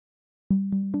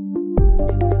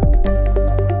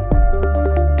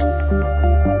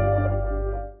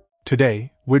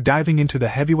Today, we're diving into the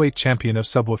heavyweight champion of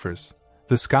subwoofers,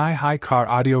 the Sky-Hi Car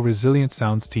Audio Resilient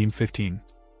Sounds Team 15.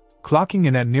 Clocking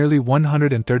in at nearly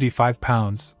 135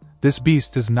 pounds, this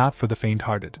beast is not for the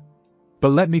faint-hearted. But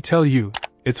let me tell you,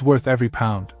 it's worth every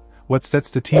pound. What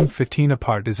sets the Team 15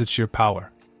 apart is its sheer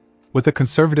power. With a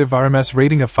conservative RMS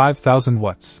rating of 5,000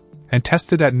 watts, and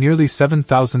tested at nearly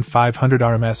 7,500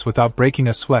 RMS without breaking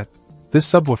a sweat, this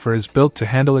subwoofer is built to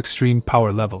handle extreme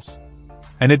power levels.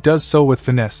 And it does so with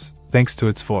finesse, thanks to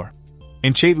its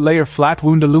 4-inch 8-layer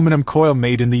flat-wound aluminum coil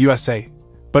made in the USA.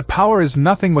 But power is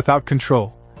nothing without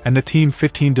control, and the Team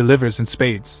 15 delivers in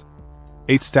spades.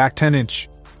 8-stack 10-inch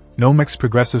Nomex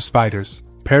progressive spiders,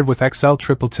 paired with XL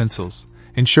triple tinsels,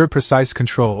 ensure precise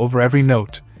control over every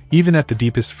note, even at the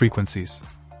deepest frequencies.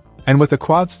 And with a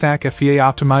quad-stack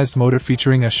FEA-optimized motor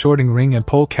featuring a shorting ring and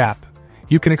pole cap,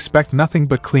 you can expect nothing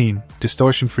but clean,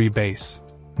 distortion-free bass.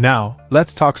 Now,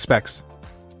 let's talk specs.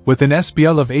 With an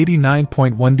SBL of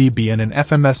 89.1 dB and an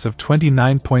FMS of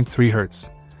 29.3 Hz,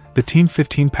 the Team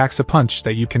 15 packs a punch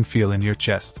that you can feel in your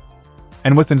chest.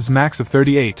 And with its max of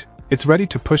 38, it's ready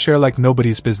to push air like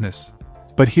nobody's business.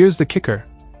 But here's the kicker.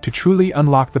 To truly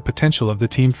unlock the potential of the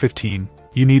Team 15,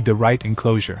 you need the right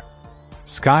enclosure.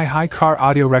 Sky-Hi Car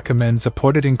Audio recommends a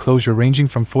ported enclosure ranging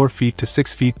from 4 feet to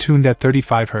 6 feet tuned at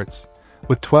 35 Hz,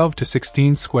 with 12 to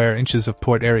 16 square inches of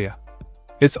port area.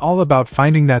 It's all about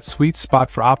finding that sweet spot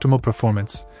for optimal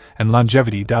performance and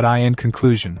longevity. In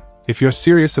conclusion, if you're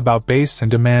serious about bass and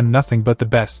demand nothing but the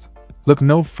best, look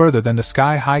no further than the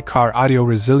Sky-Hi Car Audio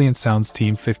Resilient Sounds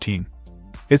Team 15.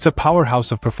 It's a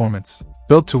powerhouse of performance,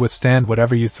 built to withstand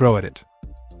whatever you throw at it.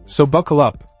 So buckle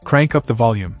up, crank up the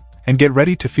volume, and get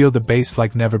ready to feel the bass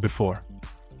like never before.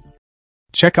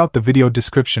 Check out the video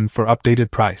description for updated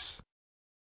price.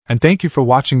 And thank you for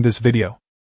watching this video.